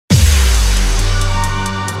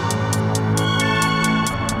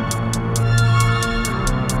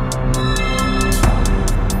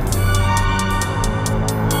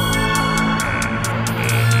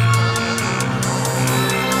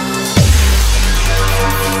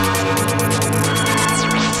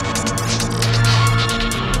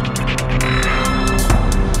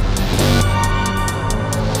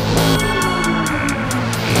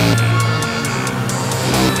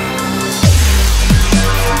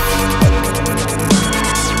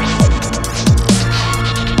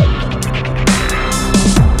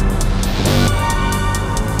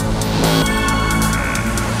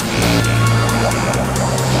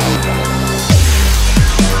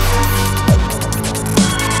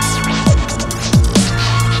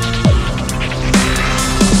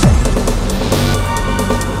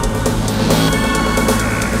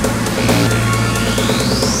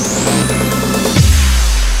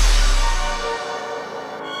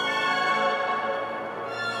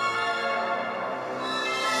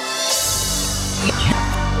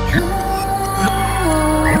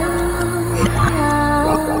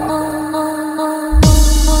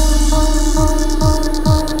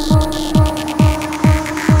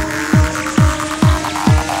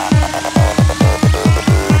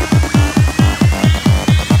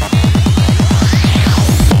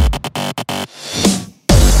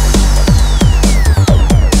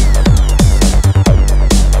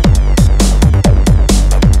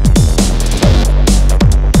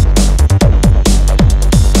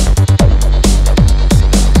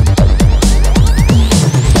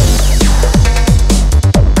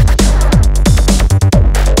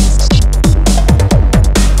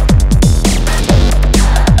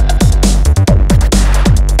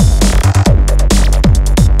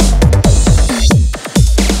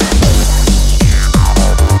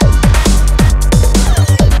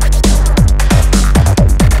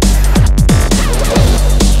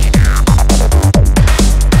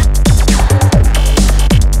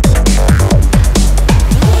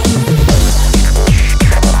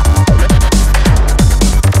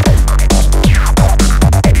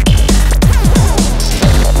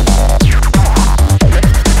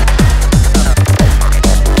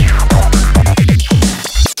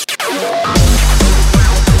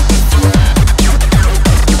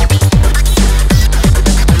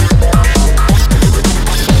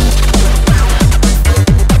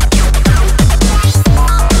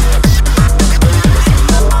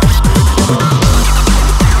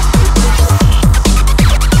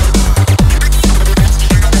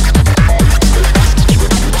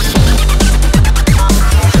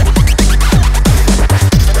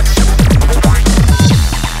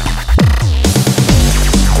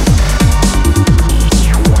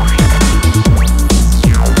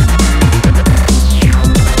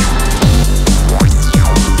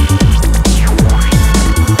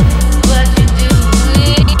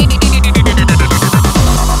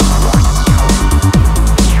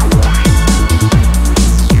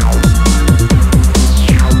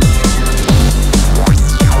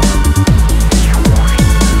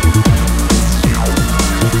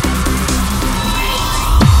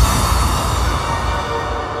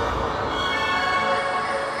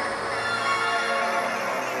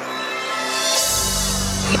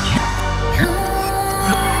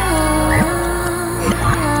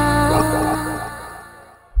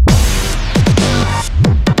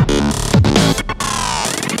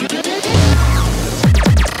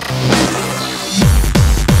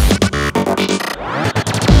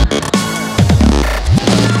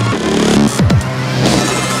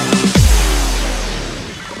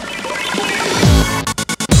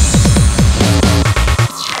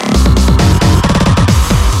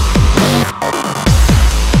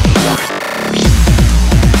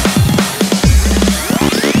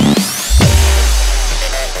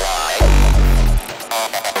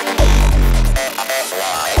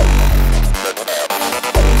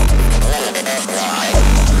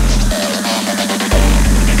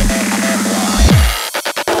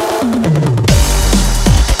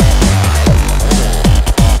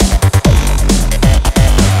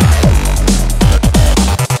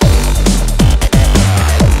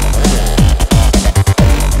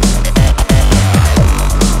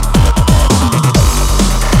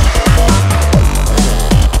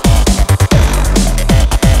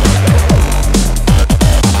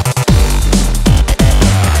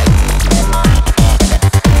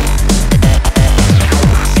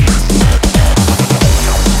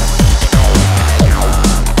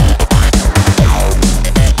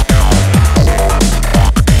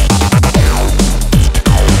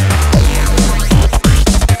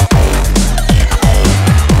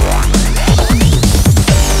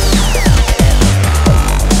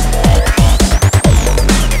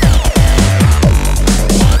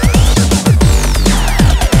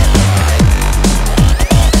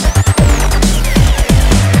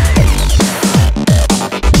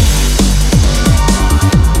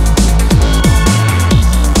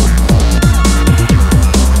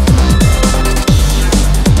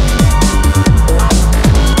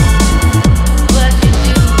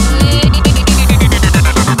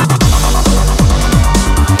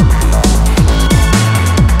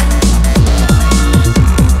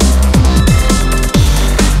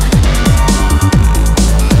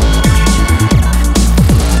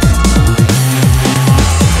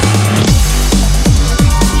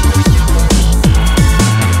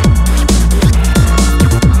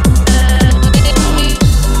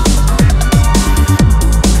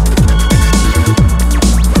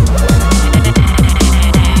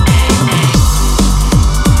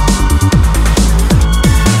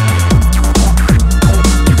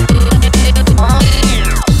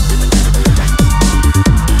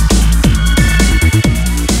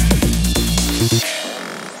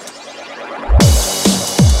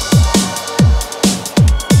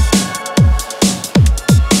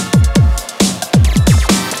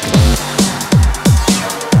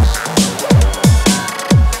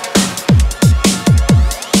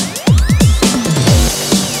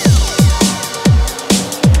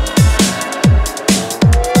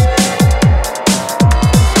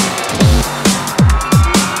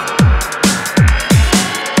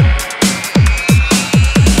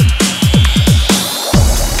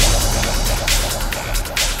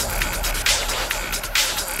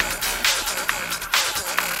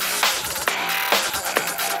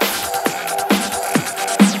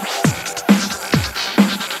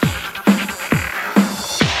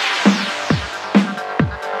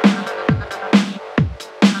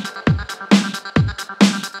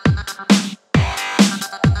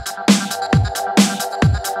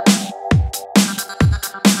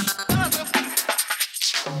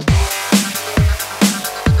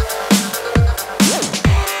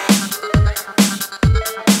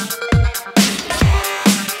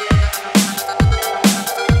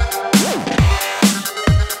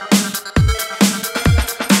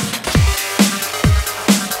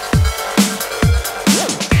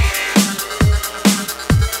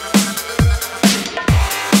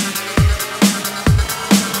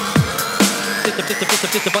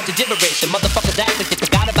just a bunch of gibberish. And motherfuckers act like they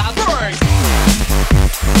forgot about words.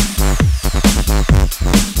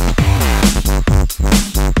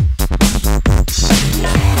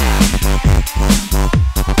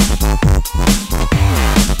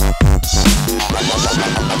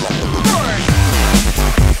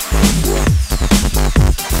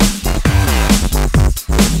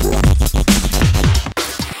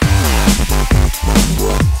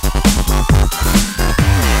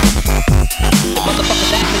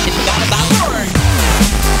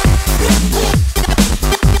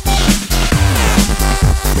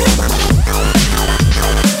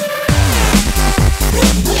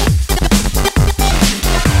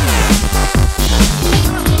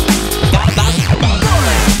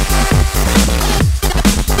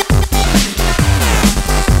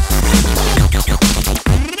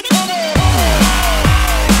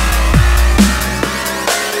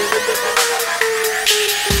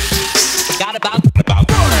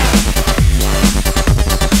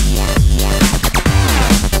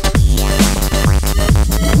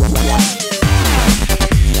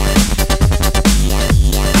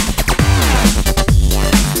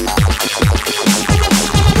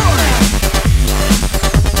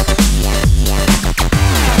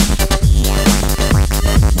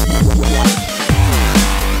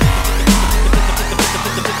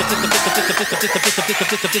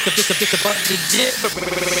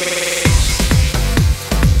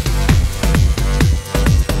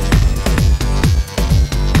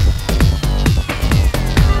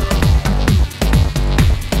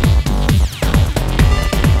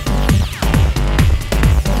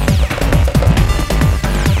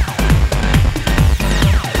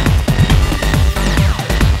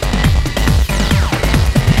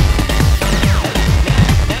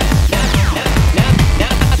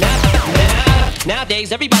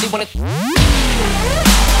 Nowadays, everybody wanna.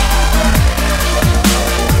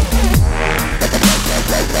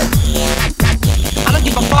 I don't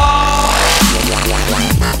give a fuck.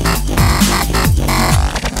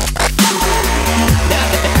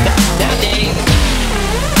 Nowadays.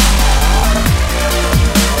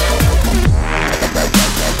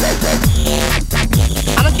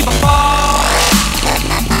 I don't give a fuck.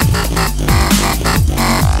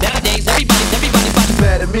 Nowadays, everybody's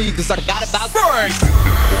mad at me 'cause I forgot about words.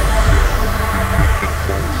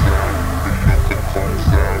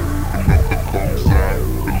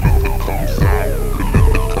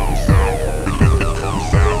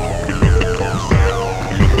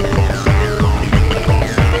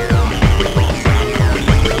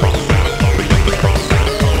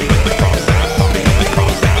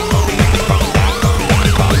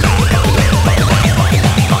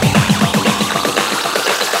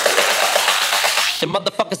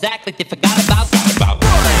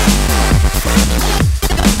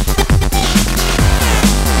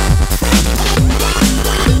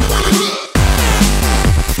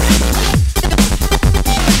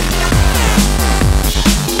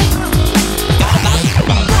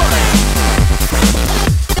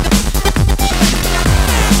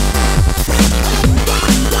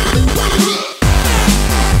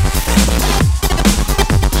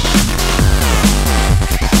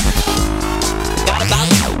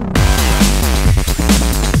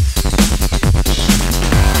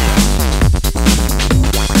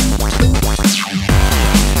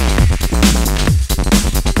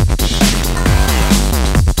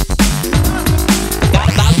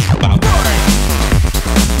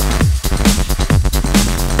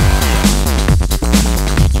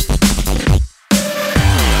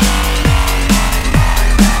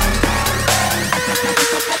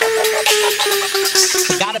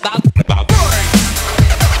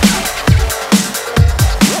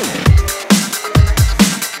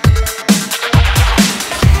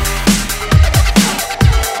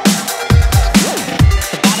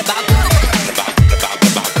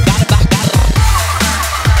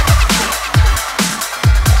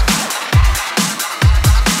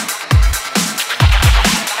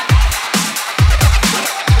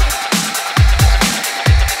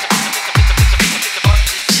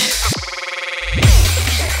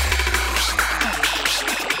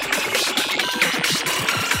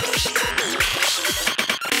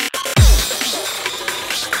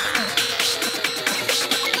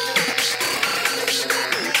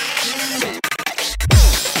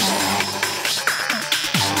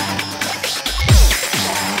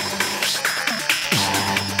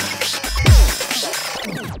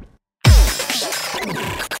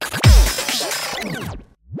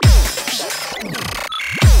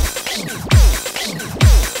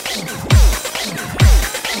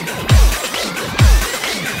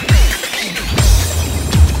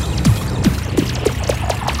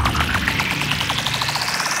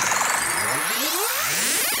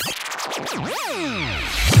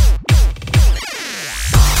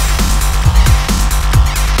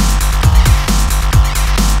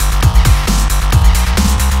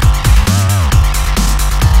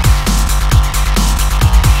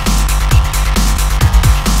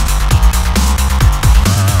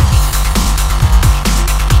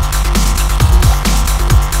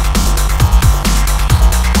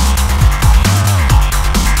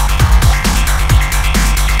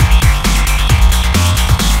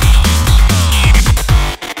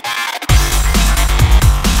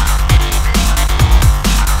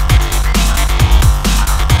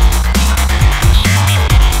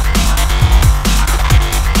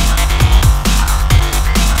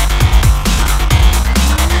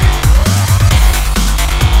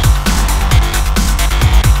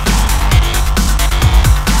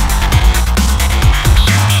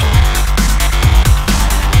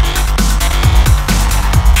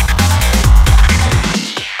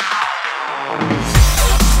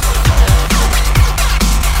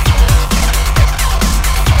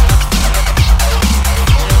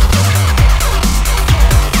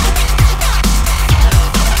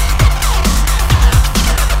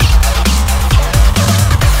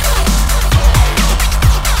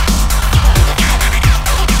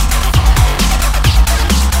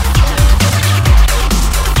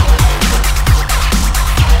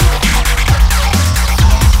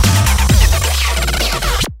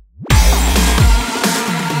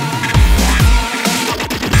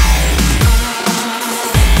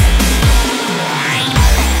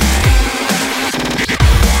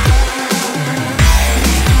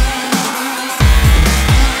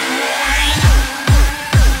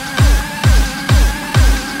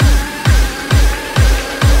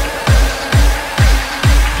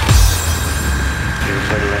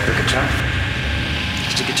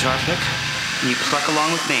 guitar pick, and you pluck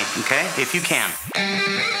along with me, okay? If you can.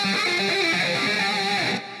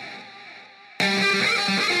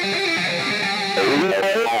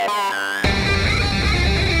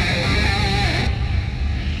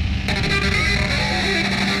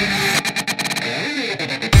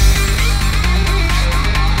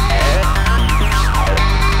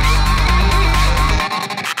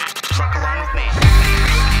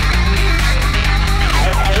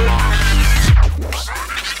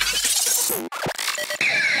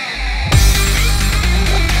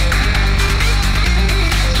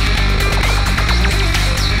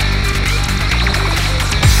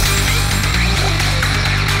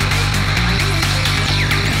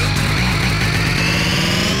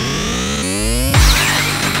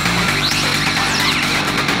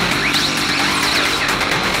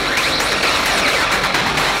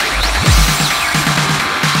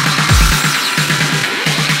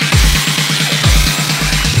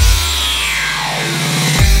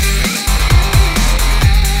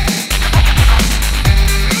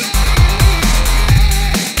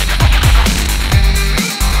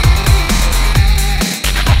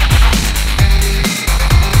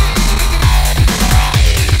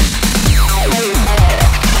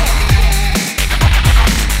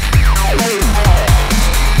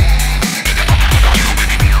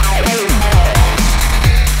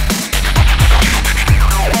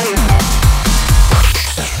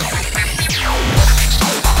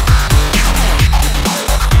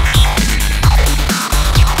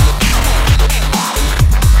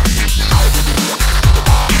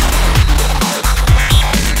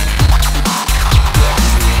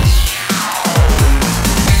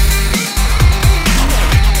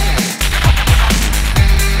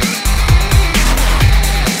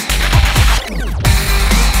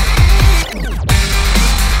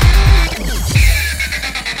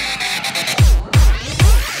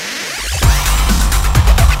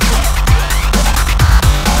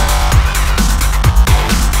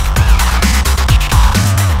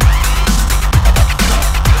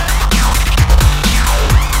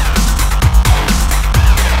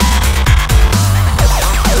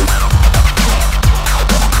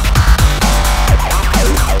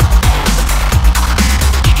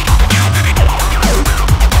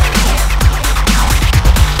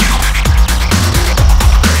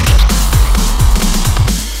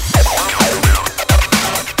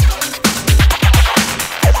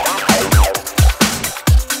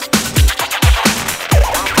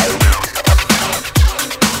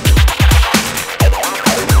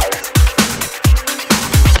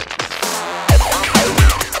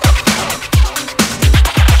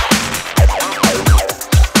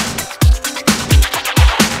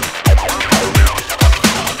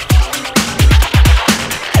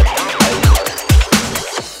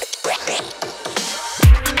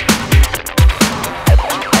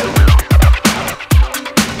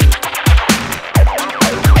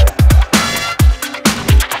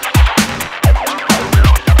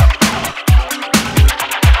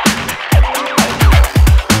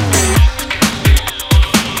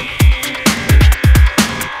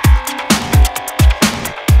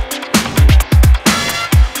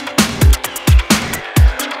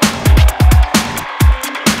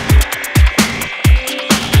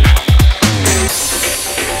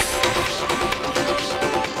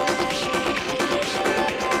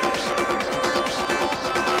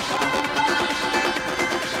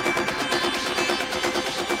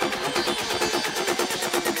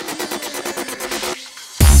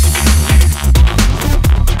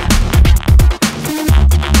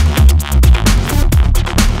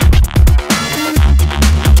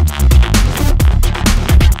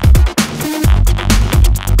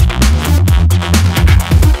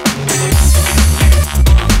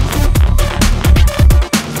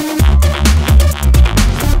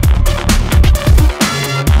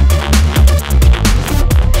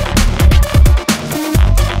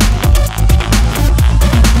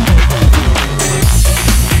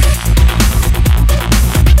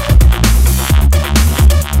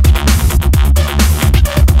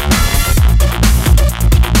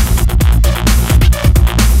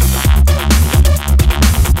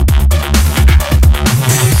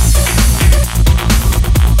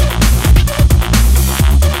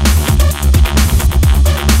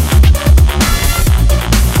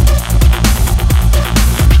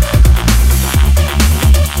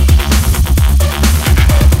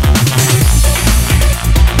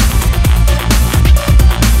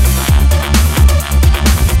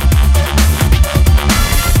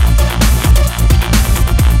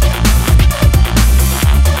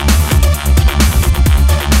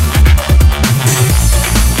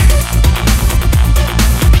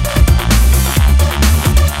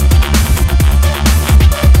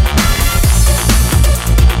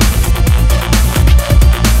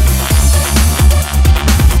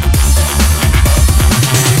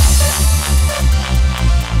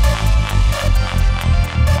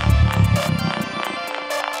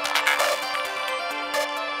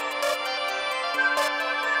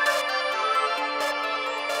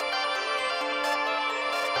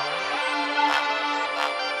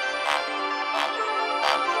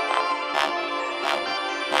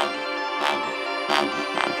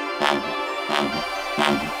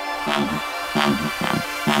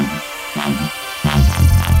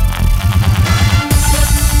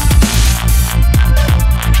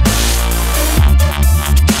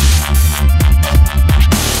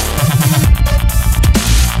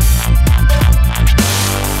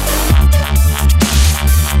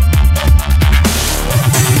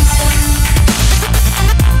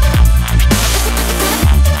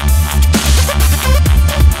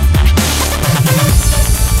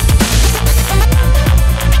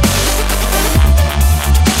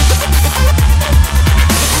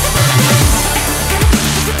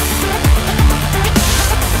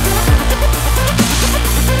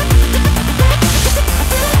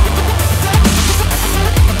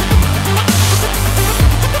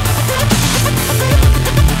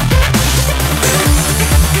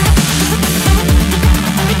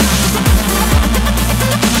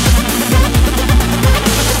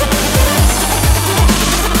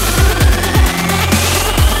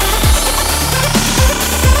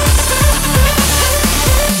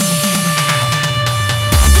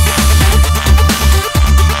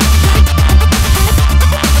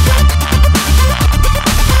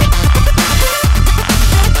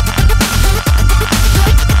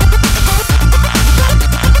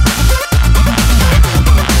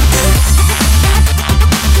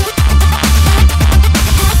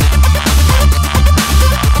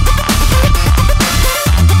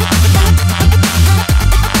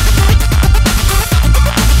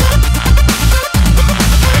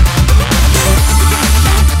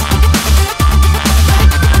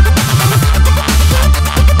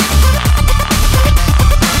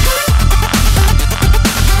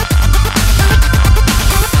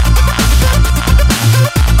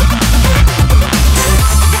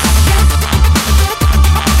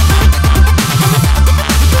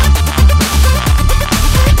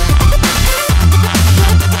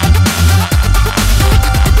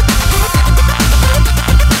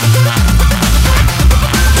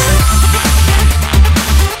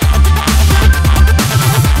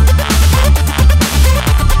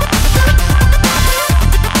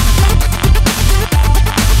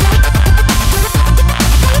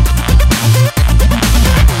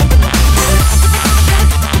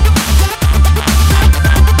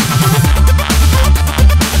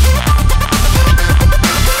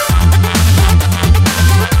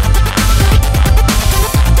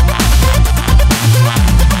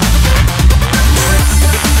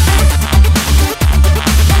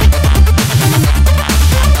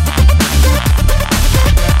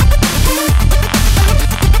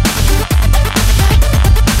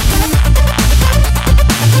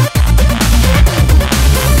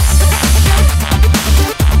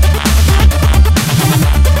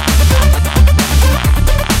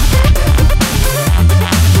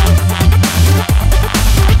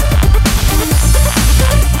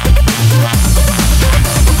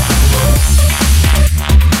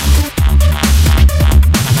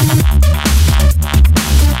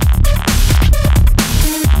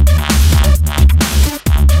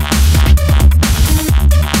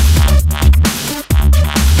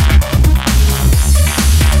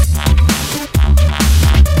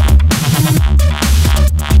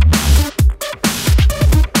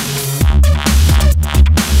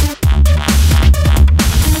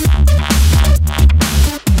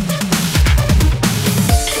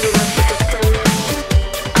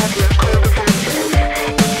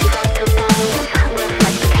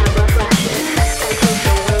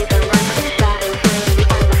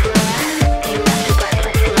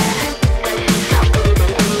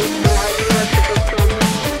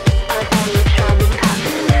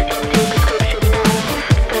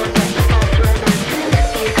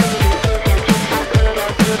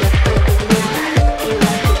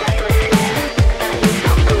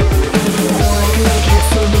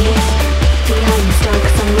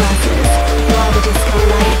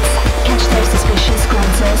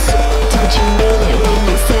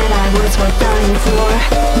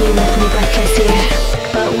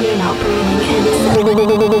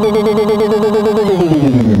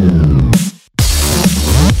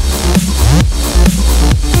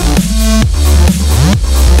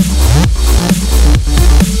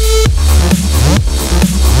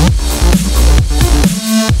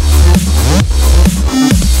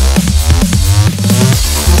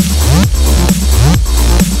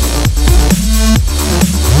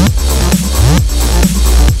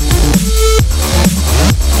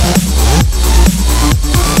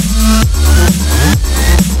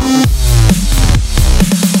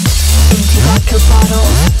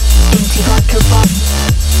 empty vodka bottles,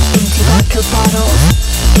 empty vodka bottles,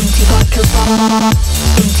 empty vodka bottles,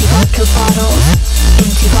 empty vodka bottles,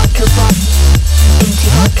 empty vodka bottles, empty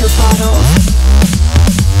vodka bottles,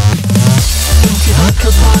 empty vodka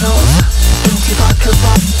bottles, empty vodka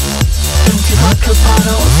bottles, empty vodka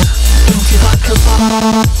bottles, empty vodka bottles,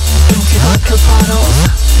 empty vodka bottles,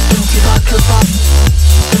 empty vodka bottles,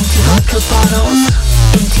 empty vodka bottles,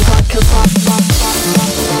 empty vodka bottles.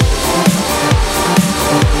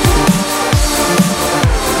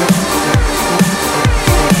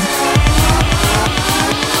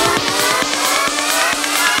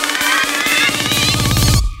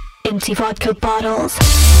 Empty vodka bottles.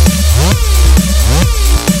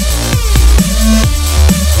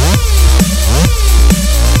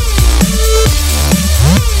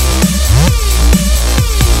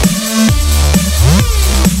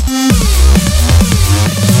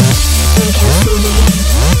 They can't see me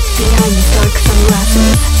behind these dark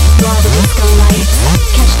sunglasses. While the disco lights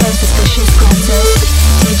catch their suspicious glances.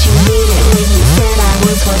 Did you mean it when you said I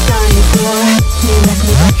was worth dying for? You left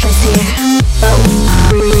me breathless here.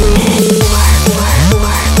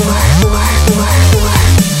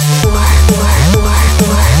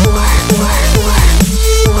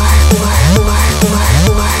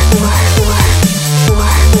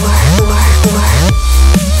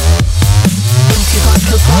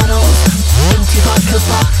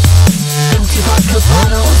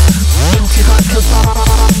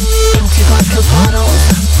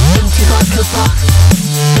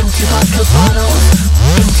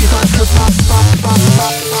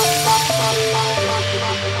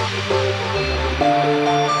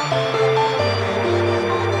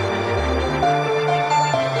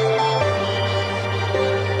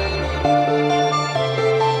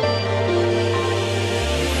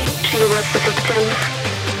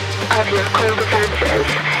 Of your cold advances,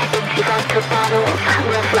 empty vodka bottles,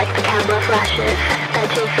 rough like the camera flashes that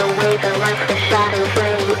chase away the lifeless shadows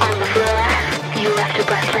laying on the floor. You left her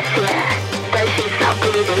breathless here, but she's not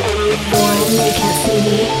breathing anymore. And they can't see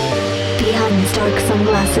me behind these dark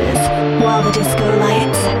sunglasses, while the disco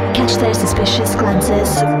lights catch their suspicious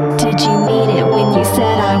glances. Did you mean it when you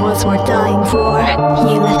said I was worth dying for?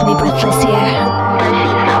 You left me breathless here, but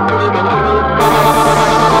she's not breathing anymore.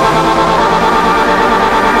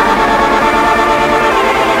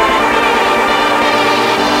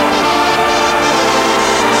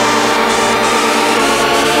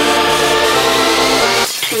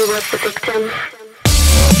 The victim.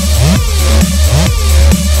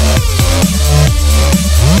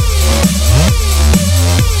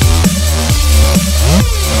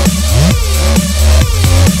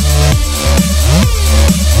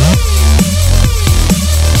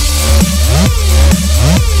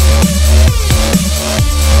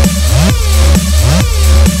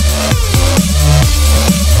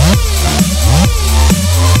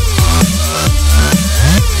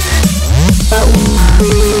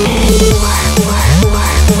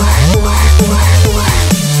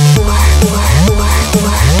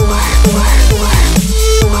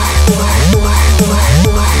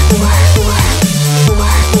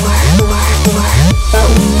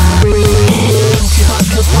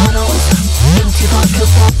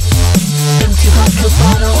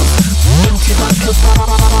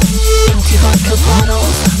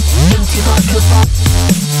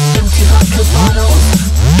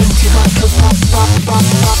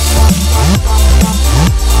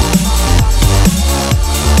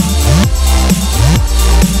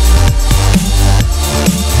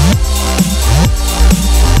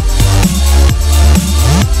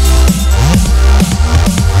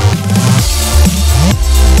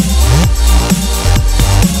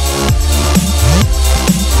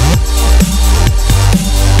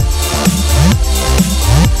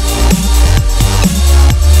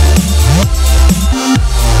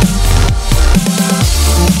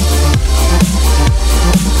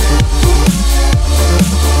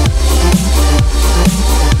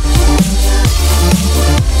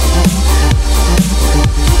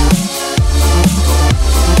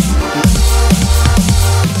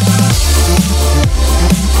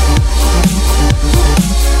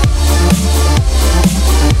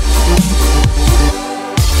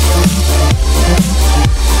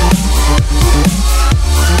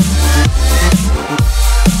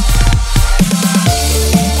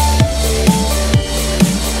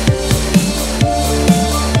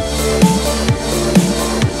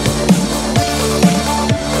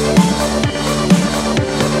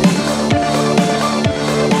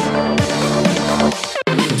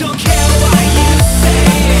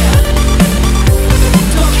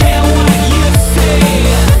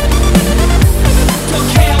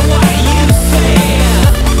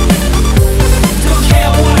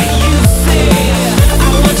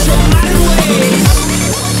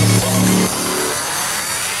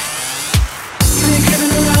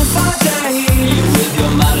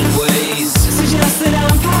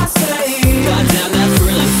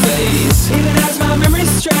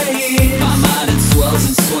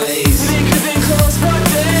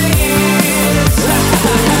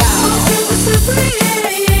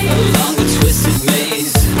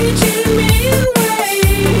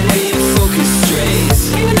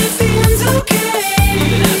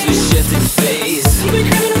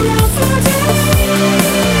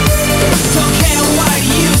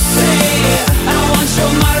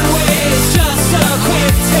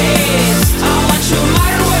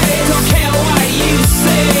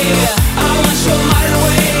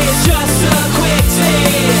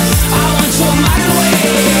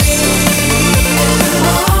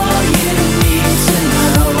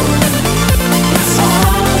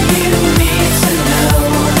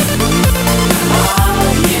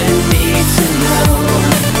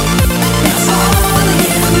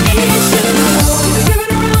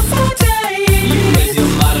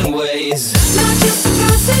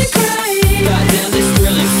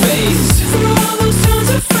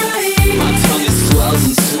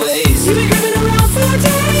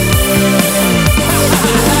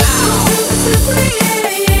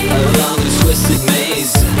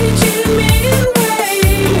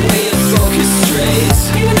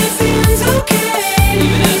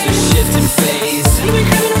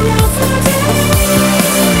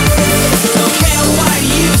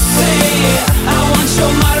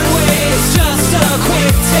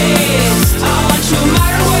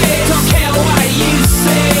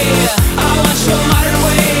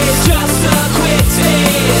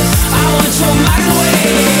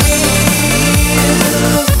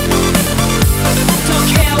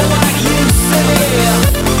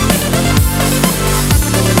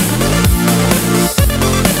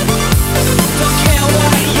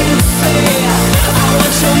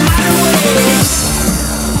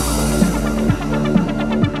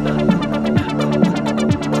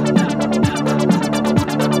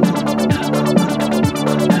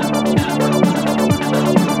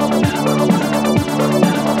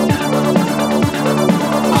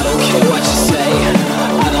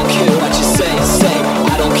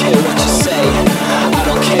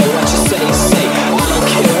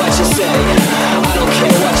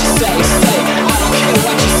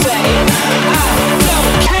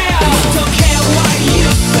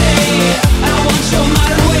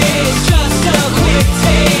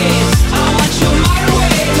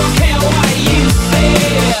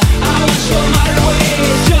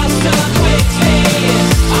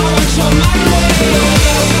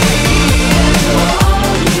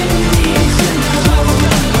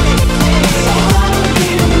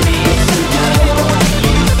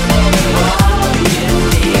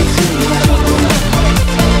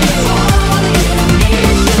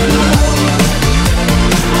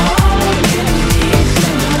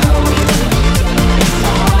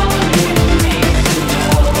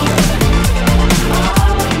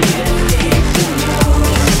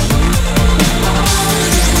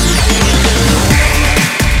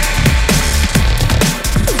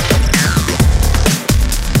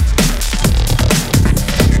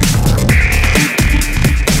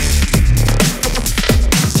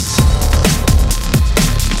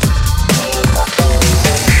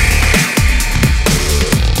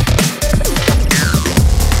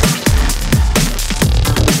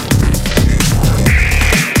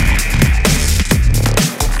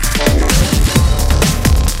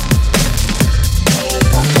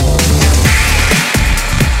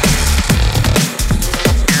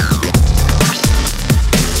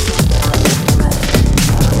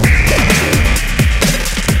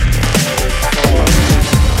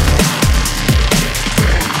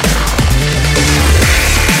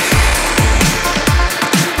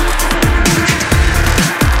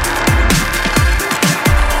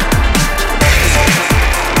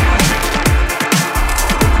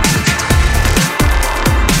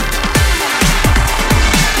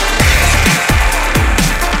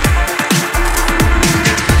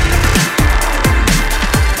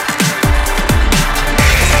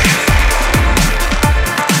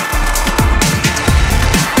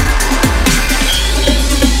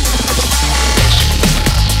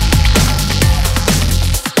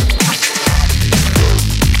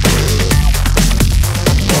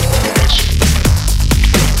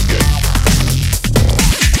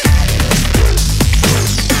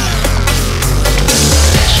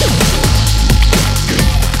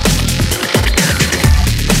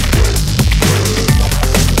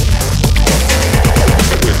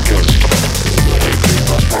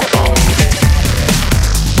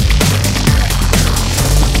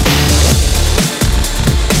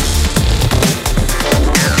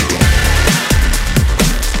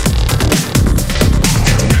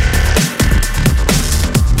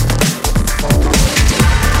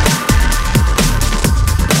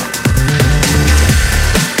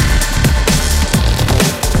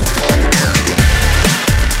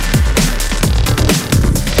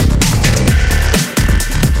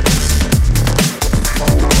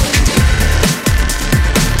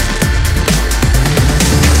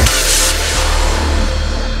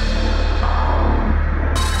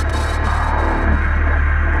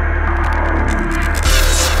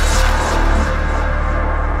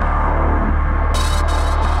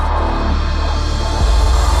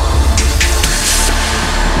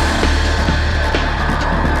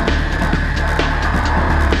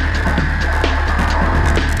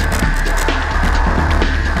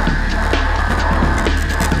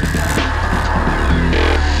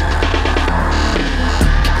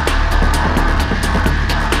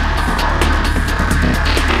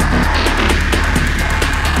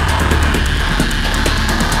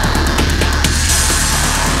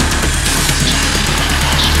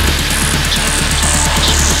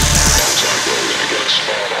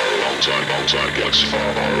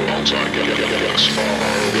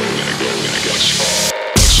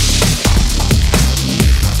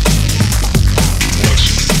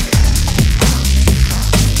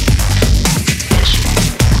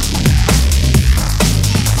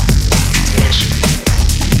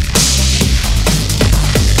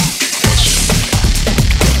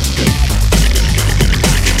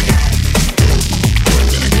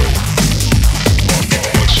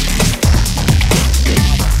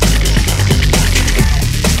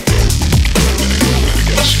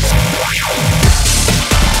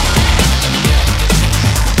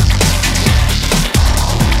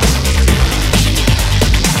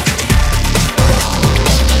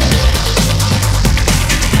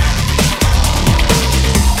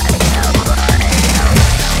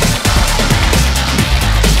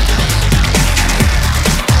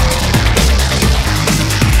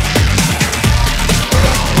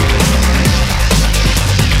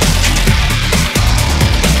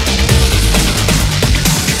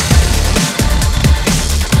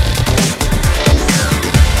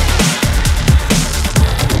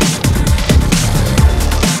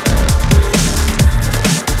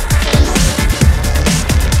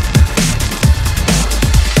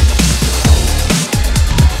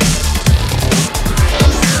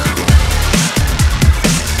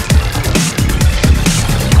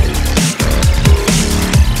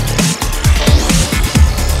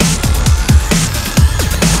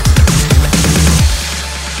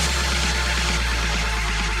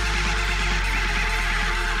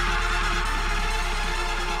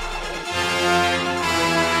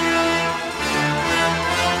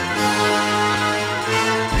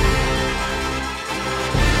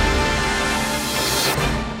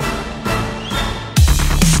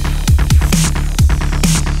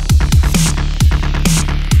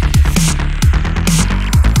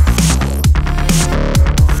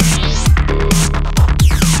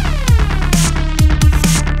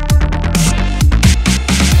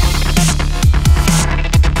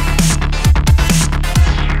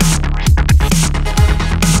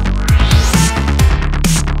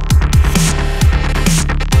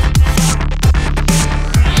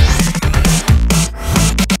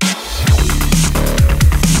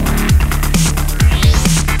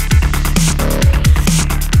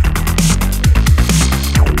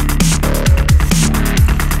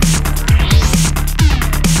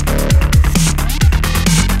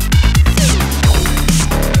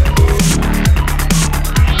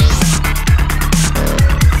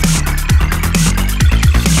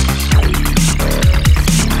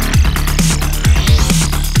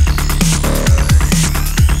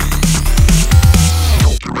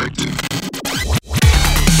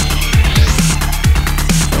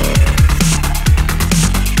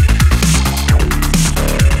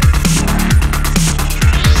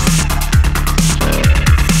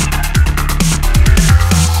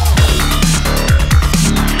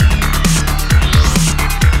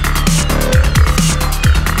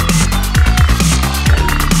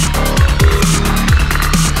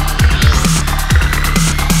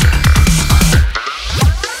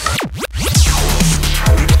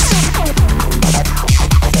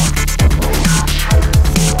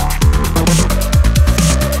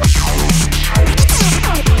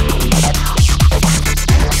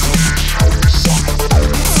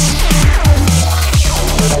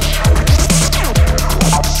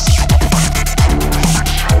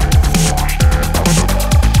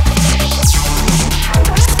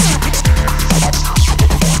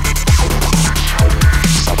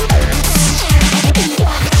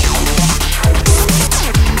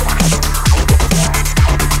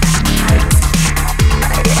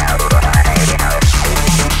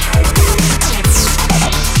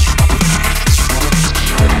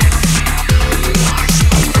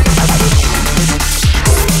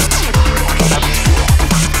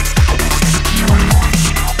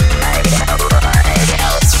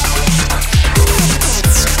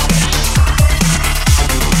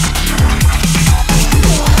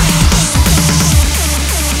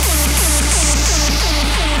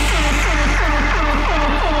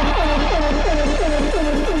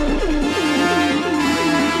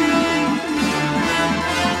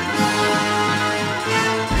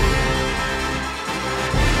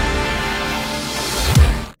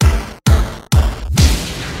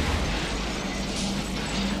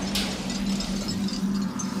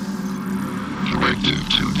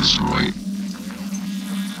 Destroy.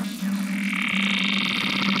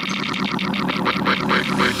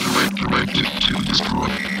 Ready to destroy.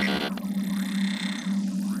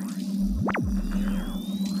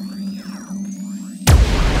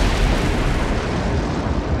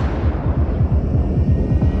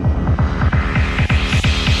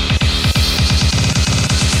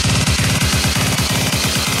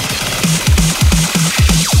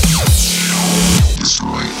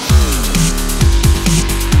 Destroy.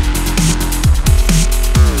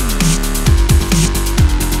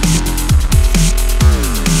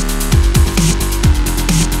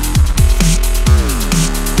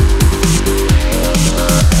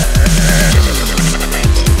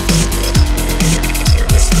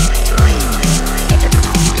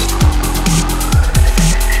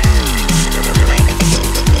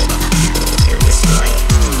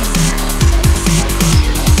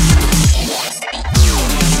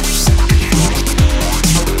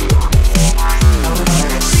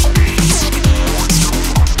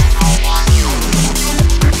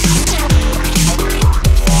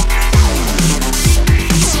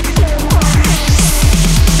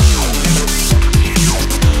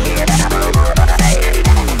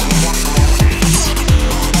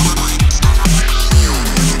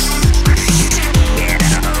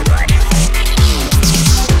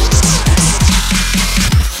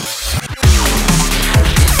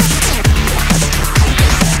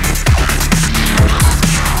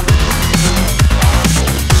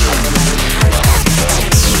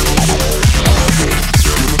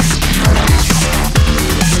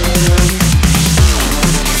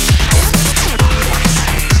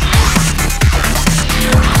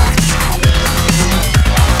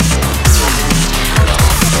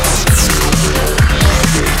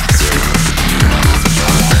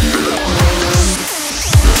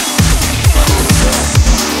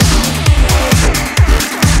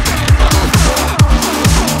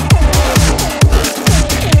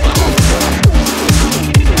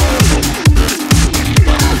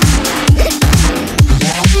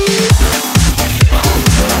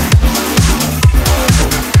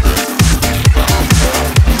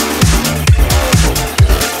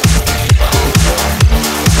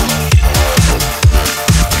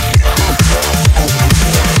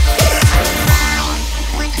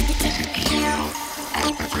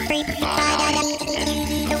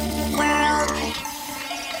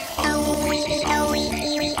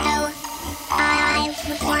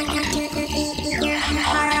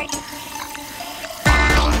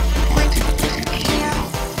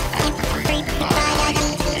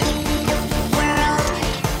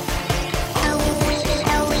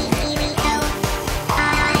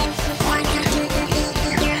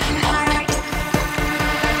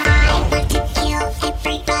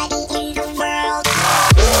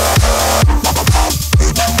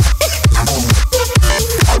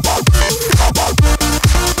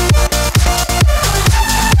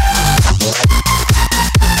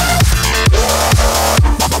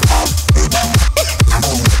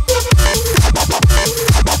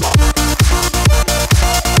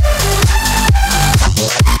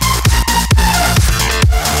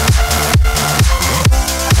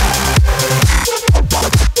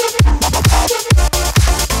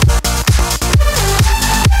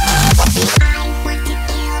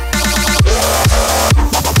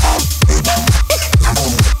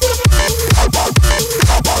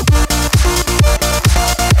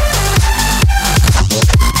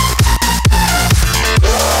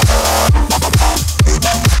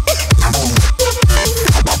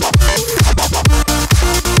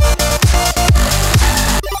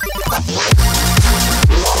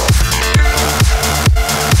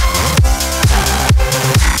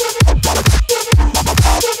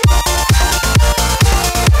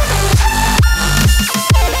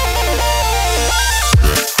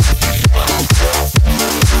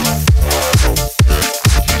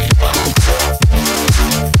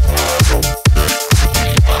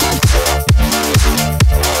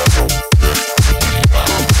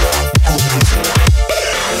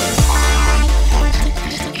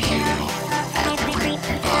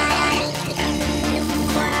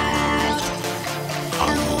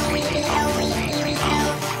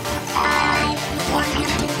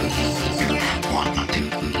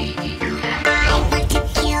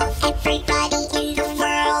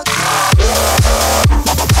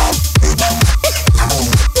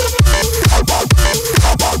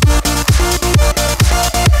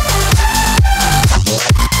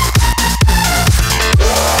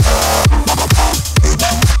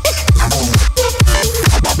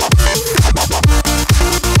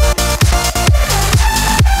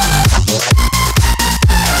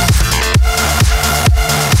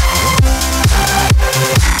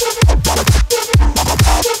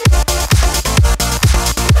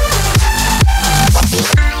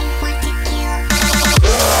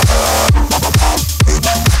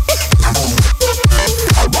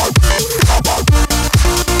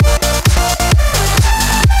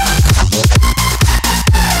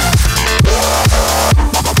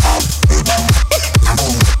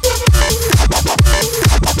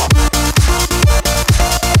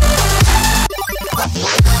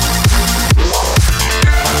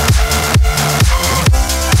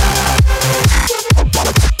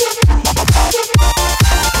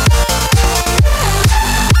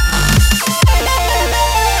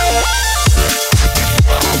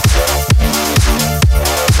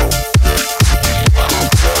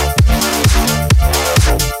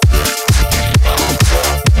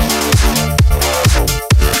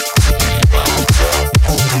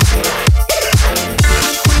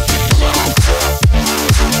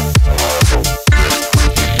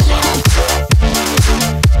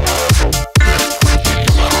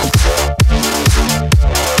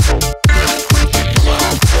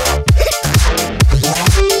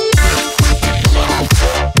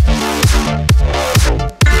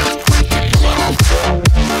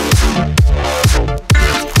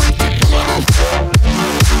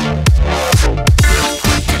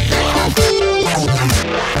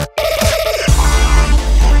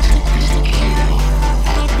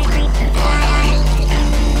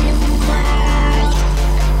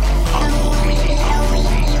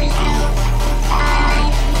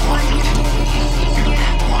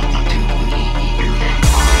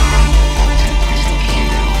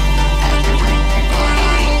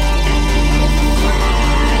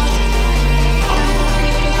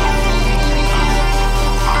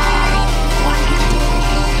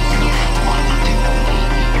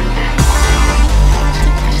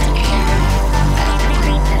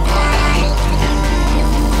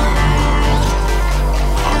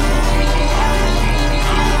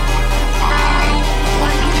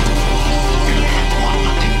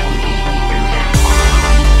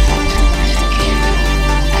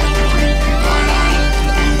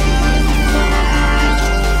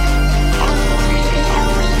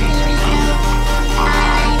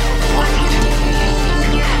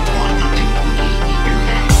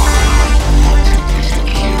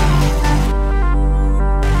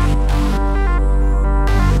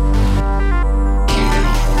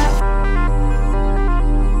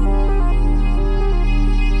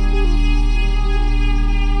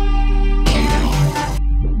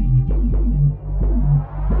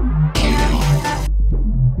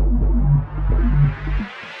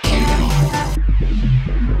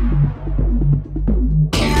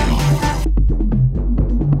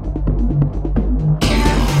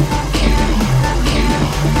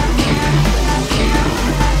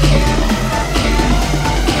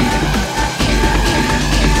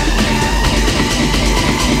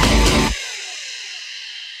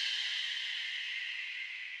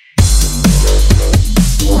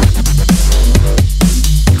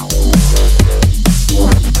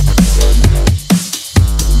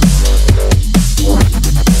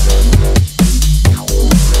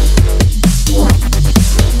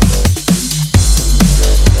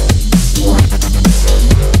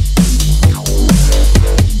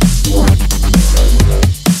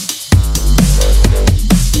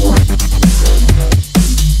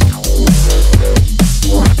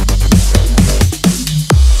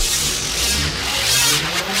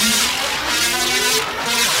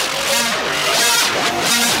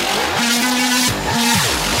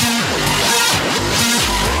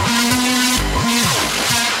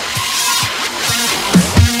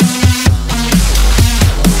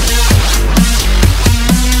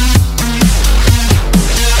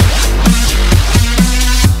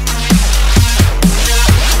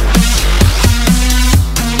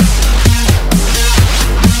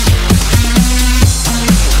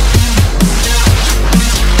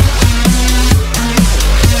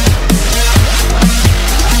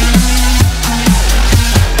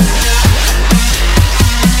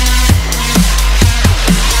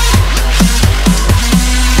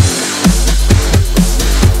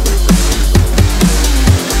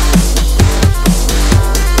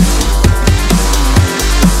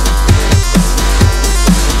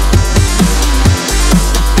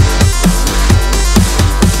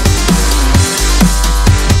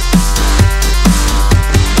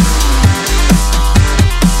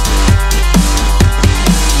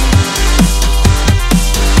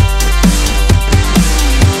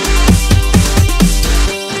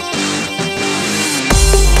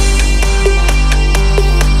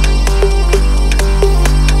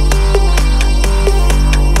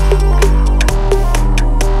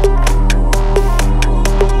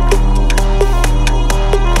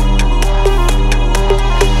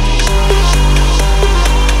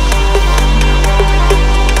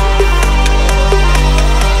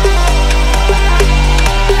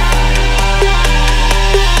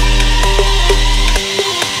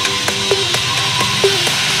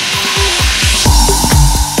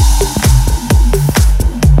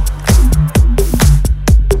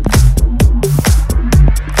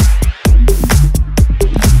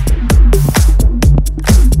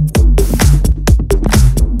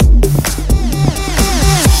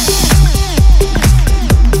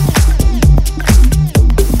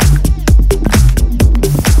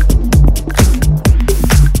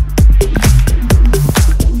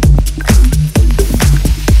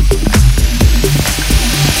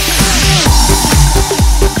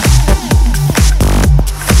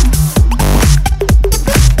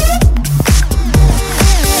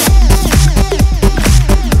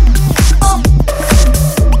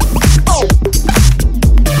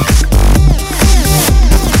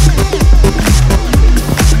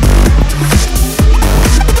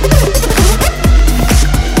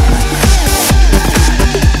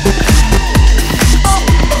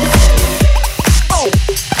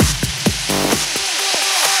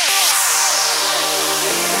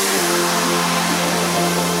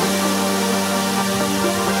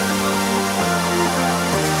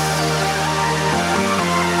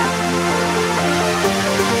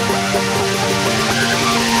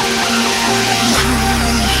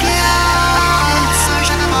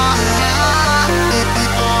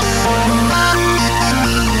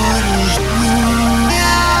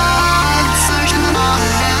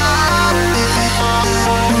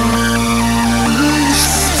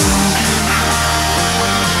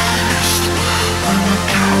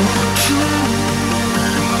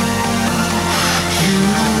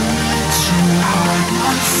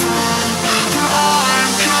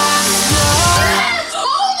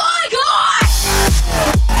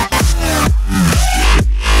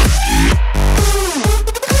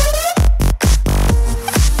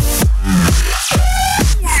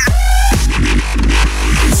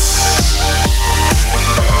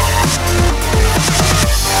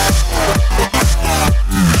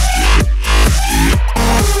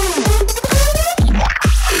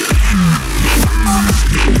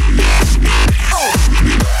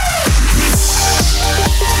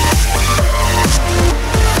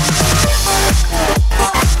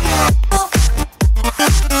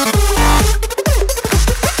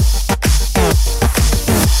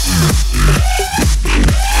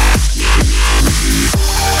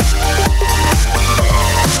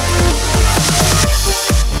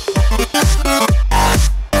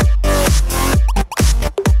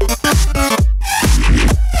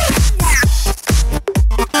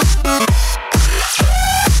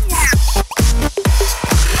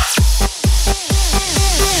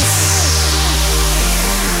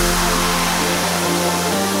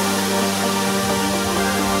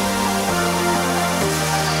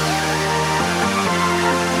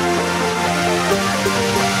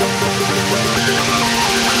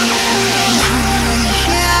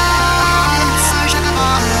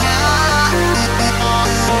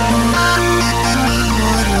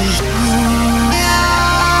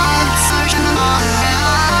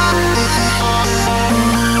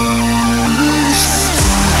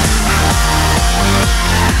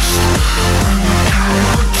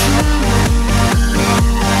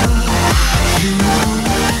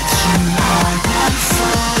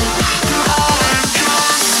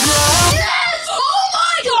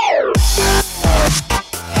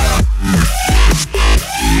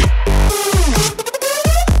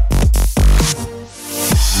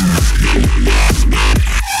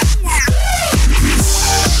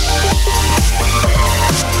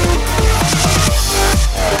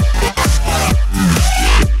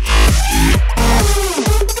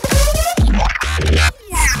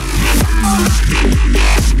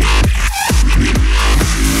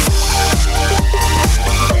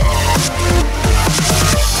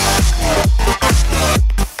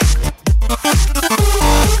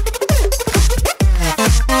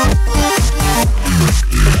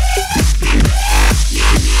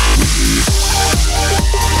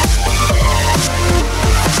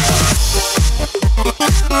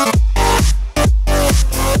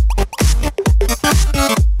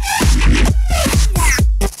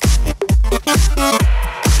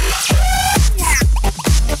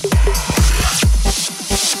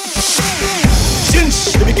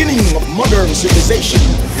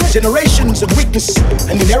 civilization, generations of weakness,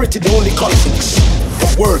 and inherited only conflicts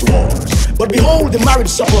of world wars. But behold, the marriage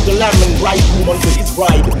supper of the Lamb and bridegroom unto his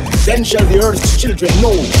bride. Then shall the earth's children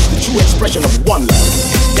know the true expression of one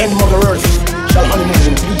love. Then Mother Earth shall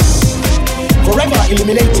honeymoon in peace, forever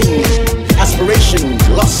eliminating aspiration,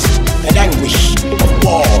 lust, and anguish of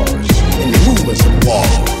wars and rumors of wars.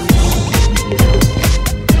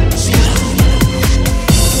 See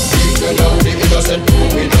now the innocent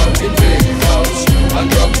growing up in favors, and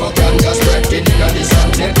propaganda spreading in the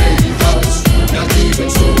Sunday papers. Not even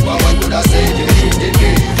Superman could have saved you in the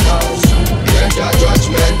papers. Where the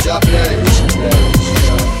judgment a place,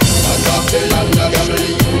 and Babylon a gamble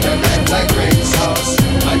you them life like racers,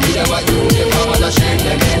 and give them a uniform and a shame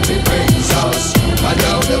them every praisers. And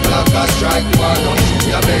now the clock has strike one on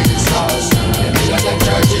the bases. The middle of them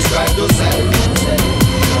churches trying to save.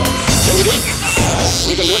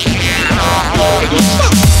 We can do it.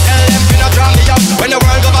 Tell them finna drown me out when the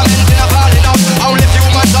world government finna falling out. Only few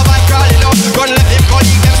man survive crawling out. Run left him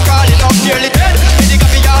colleague them crawling out. Nearly dead. He dig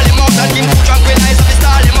up the all him out and him too tranquilize up his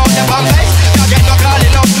stall him out. Them on face can't get no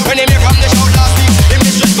calling out. When him here from the show last week, him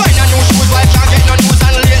mistress find a new shoes. Wife can't get no news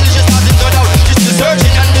and lately she starting to doubt. She's still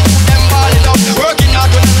searching and the two them balling out. Working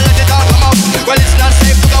hard to not let it all come out. Well it's not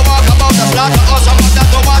safe to go walk about. A slaughter house, some of that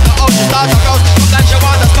no water out. She start to rouse, sometimes she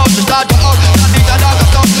want a spout. She start to out, not think the dog a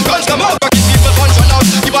stone. Guns come out, working people punch run out.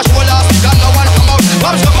 Give a show last week and no one come out.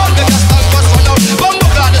 Bombs come out, the gas tank just run out. Bumbo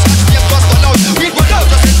glad the scotch tape just run out. Weed run out,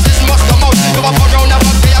 just since this must come out. Go up around the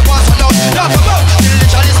back, they a go and run out. Now come out, till the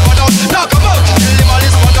chalice run out. Now come out, till the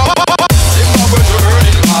malice run out. Zimbabwe to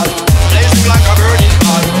burning ball, blazing like a burning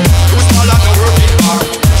ball. Too small at the working bar,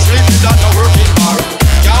 sleeping at the working bar.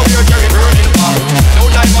 Can't wear Jerry burning bar, no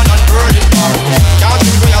diamond and burning bar. Can't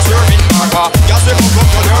drink when you're serving bar, gas them up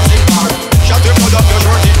your nursing bar. Shut your blood up your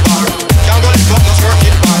shirting bar. Can't go lift up the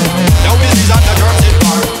skirting bar. Now disease at the germs in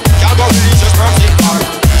bar. Can't go release your sperms in bar.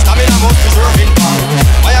 Stamina must be serving bar.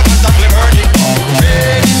 Why I constantly burning bar.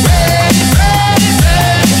 Ready, ready, ready,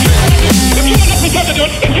 ready. If you want us to get to do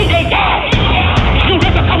it, if you will die. You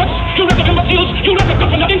read the comics, you read the imbeciles, you read the good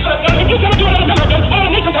from the inside. If you cannot do it, all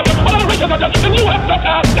the nations have done, all the races have done, then you have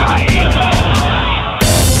better die.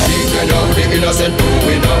 You know the innocent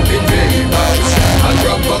growing up in vapors, and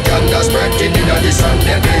propaganda spreading in the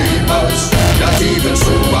Sunday papers. Not even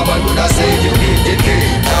Superman could have saved you in the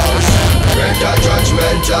papers. Where the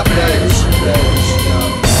judgment a place,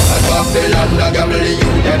 and Babylon a gamble you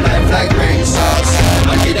them life like racers,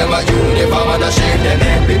 and give them a uniform and a shame them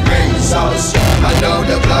every praisers. And now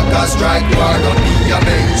the clock has strike war on the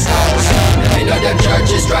amazers. The inner them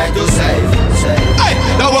churches try to save. Hey,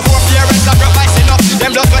 now we're four parents sacrificing up.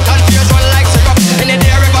 Them blood, sweat and tears run like syrup. In the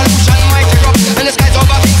day revolution might erupt, and the skies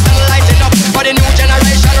over Kingston lighting up. For the new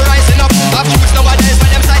generation rising up. Have truths nowadays when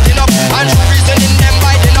them sighting up, and true reasoning them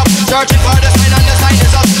biding up. Searching for the sign and the sign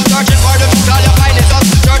is us. Searching for the truth, all you find is us.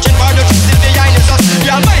 Searching for the truth, still behind is us. The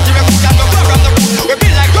Almighty recruit and we flow from the root. We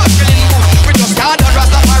build like rock filling boot. We just start on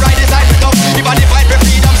Rastafari design me up. If I divide for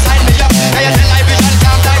freedom, sign me up. Hey, you tell life vision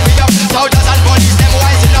can't tie me up. Soldiers and police, them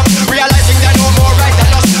wising up. Realizing they're no more right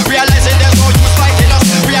than us. Realizing there's no use fighting us.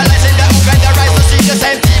 Realizing that who can the rise to see the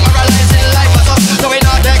same team moralizing life as us. So we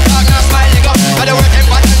not take talk, not smiling up. And the word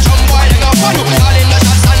temper and jump boiling up. One who calling the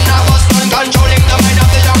shots and now us one controlling the mind of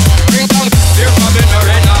the young. Bring down fear from in the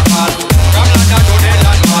rain of man. From London to the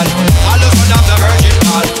land man. All the son of the virgin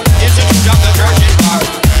man. Institute of the church in bar.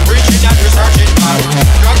 Preaching and researching bar.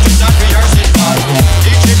 Practice and rehearsing bar.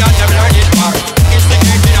 Teaching and them learning bar.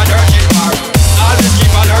 Instigating and urging bar. Always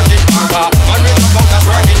keep alerting bar. Man with the focus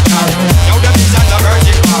working bar. Now the bees and the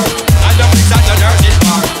virgin bar. And the pigs and the nursing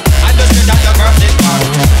bar. And the straight and the nursing bar.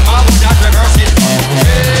 All would that reversing bar.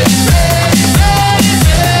 Ready, ready, ready,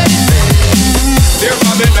 ready, ready. Fear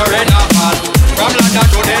from in the rain of man. From London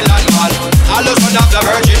to the land man. All the son of the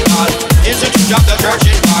virgin man. Institute of the church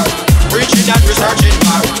in bar. Preaching and researching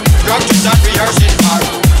bar. Practice and rehearsing bar.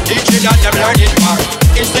 Teaching and them learning bar.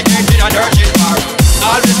 Instigating and urging bar.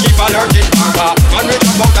 Always keep alerting bar. Man with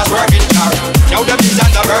the focus working bar. Now the bees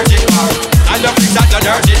and the virgin bar. And the pigs and the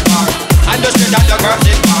nursing bar. And the straight and the curves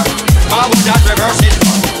in bar. How would that reversing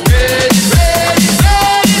bar. Ready, ready,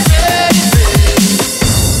 ready, ready, ready.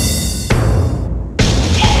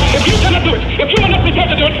 If you cannot do it, if you are not prepared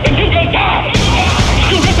to do it, then you will die.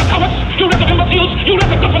 You read the comics, you read the imbeciles, you read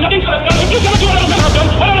the good from the inside. If you cannot do what other men have done,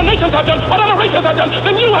 what other nations have done, what other races have done,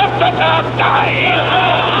 then you have better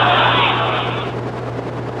die.